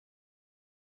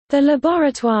The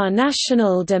Laboratoire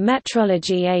National de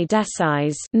Métrologie et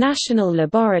d'Essais National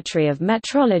Laboratory of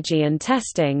Metrology and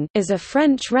Testing is a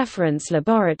French reference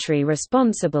laboratory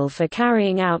responsible for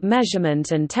carrying out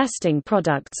measurement and testing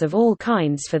products of all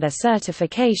kinds for their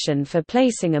certification for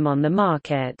placing them on the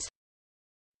market.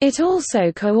 It also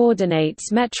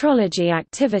coordinates metrology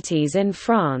activities in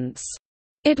France.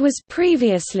 It was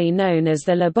previously known as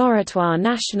the Laboratoire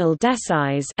National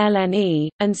d'Essais (LNE),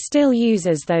 and still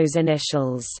uses those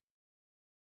initials.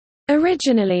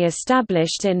 Originally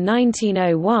established in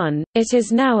 1901, it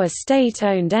is now a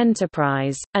state-owned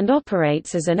enterprise, and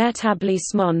operates as an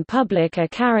établissement public à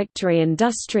caractère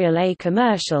industriel et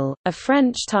commercial, a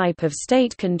French type of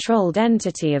state-controlled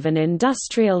entity of an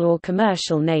industrial or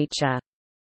commercial nature.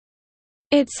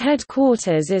 Its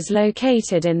headquarters is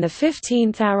located in the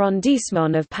 15th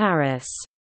arrondissement of Paris.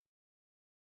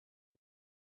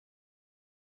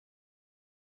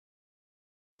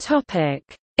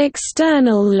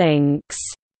 External links.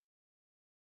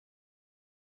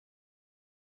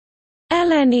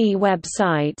 LNE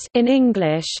website in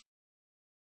English.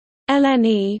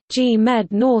 LNE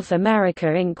G-Med North America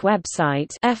Inc.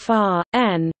 website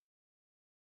FRN.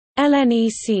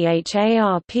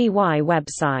 LNECHARPY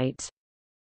website